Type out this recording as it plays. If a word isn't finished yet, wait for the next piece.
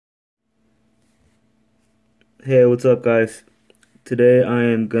Hey, what's up, guys? Today I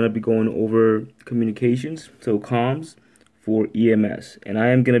am gonna be going over communications, so comms for EMS, and I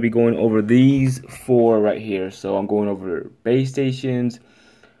am gonna be going over these four right here. So I'm going over base stations,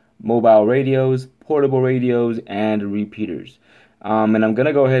 mobile radios, portable radios, and repeaters. And I'm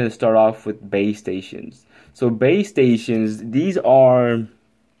gonna go ahead and start off with base stations. So base stations, these are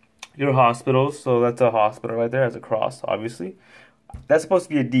your hospitals. So that's a hospital right there, as a cross, obviously. That's supposed to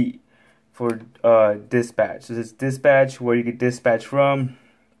be a D for dispatch. So it's dispatch, where you get dispatch from.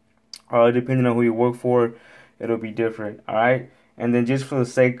 Depending on who you work for, it'll be different. All right. And then just for the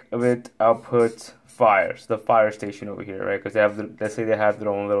sake of it, I'll put fire. So the fire station over here, right? Because they have, let's say they have their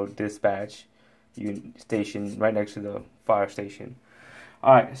own little dispatch station right next to the fire station.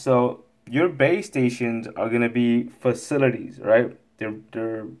 All right. So your base stations are gonna be facilities, right?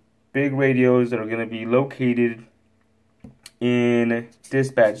 They're big radios that are gonna be located in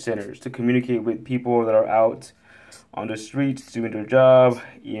dispatch centers to communicate with people that are out on the streets doing their job,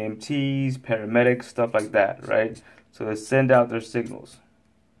 EMTs, paramedics, stuff like that, right? So they send out their signals.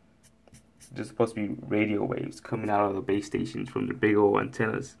 There's supposed to be radio waves coming out of the base stations from the big old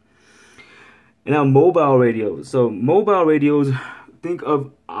antennas. And now mobile radios. So mobile radios, think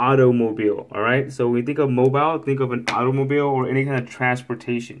of automobile, all right? So when we think of mobile, think of an automobile or any kind of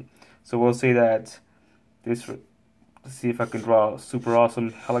transportation. So we'll say that this, let's see if I can draw a super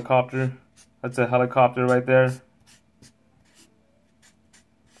awesome helicopter. That's a helicopter right there.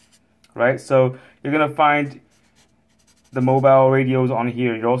 Right? So you're going to find the mobile radios on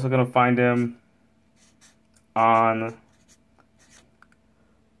here. You're also going to find them on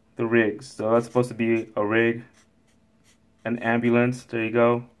the rigs. So that's supposed to be a rig, an ambulance. There you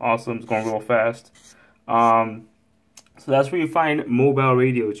go. Awesome. It's going real fast. So that's where you find mobile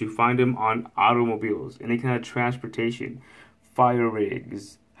radios. You find them on automobiles, any kind of transportation, fire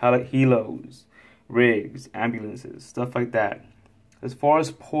rigs, helos, rigs, ambulances, stuff like that. As far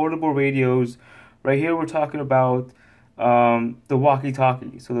as portable radios, right here we're talking about the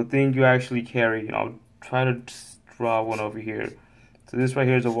walkie-talkie. So the thing you actually carry. And I'll try to draw one over here. So this right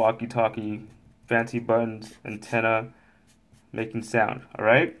here is a walkie-talkie, fancy buttons, antenna, making sound. All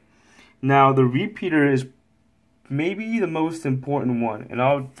right. Now the repeater is maybe the most important one, and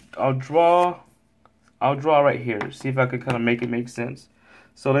I'll draw right here. See if I could kind of make it make sense.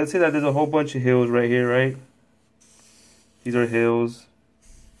 So let's say that there's a whole bunch of hills right here, right? These are hills,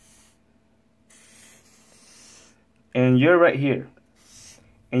 and you're right here,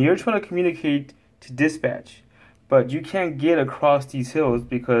 and you're trying to communicate to dispatch, but you can't get across these hills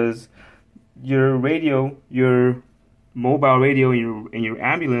because your radio, your mobile radio in your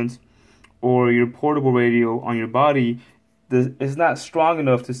ambulance, or your portable radio on your body is not strong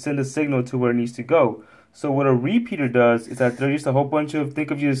enough to send a signal to where it needs to go. So what a repeater does is that they're just a whole bunch of, think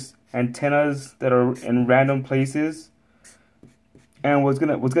of just antennas that are in random places. And what's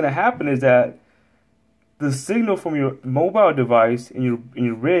gonna happen is that the signal from your mobile device in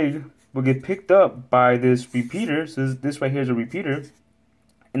your rig will get picked up by this repeater. So this right here is a repeater,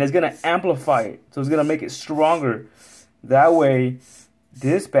 and it's gonna amplify it. So it's gonna make it stronger. That way,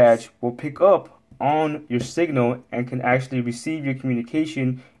 dispatch will pick up on your signal and can actually receive your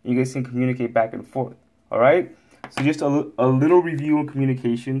communication, and you guys can communicate back and forth. All right. So just a little review on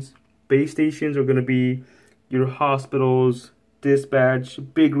communications. Base stations are going to be your hospitals, dispatch,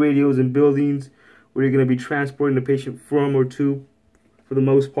 big radios in buildings where you're going to be transporting the patient from or to, for the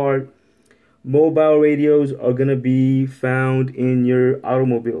most part. Mobile radios are going to be found in your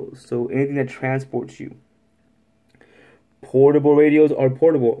automobiles, so anything that transports you. Portable radios are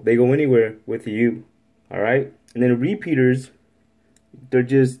portable. They go anywhere with you. All right. And then repeaters, they're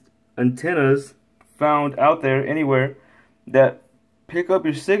just antennas found out there anywhere that pick up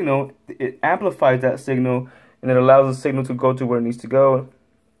your signal. It amplifies that signal, and it allows the signal to go to where it needs to go.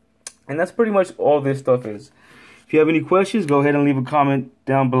 And that's pretty much all this stuff is. If you have any questions, go ahead and leave a comment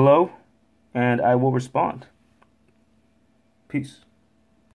down below, and I will respond. Peace.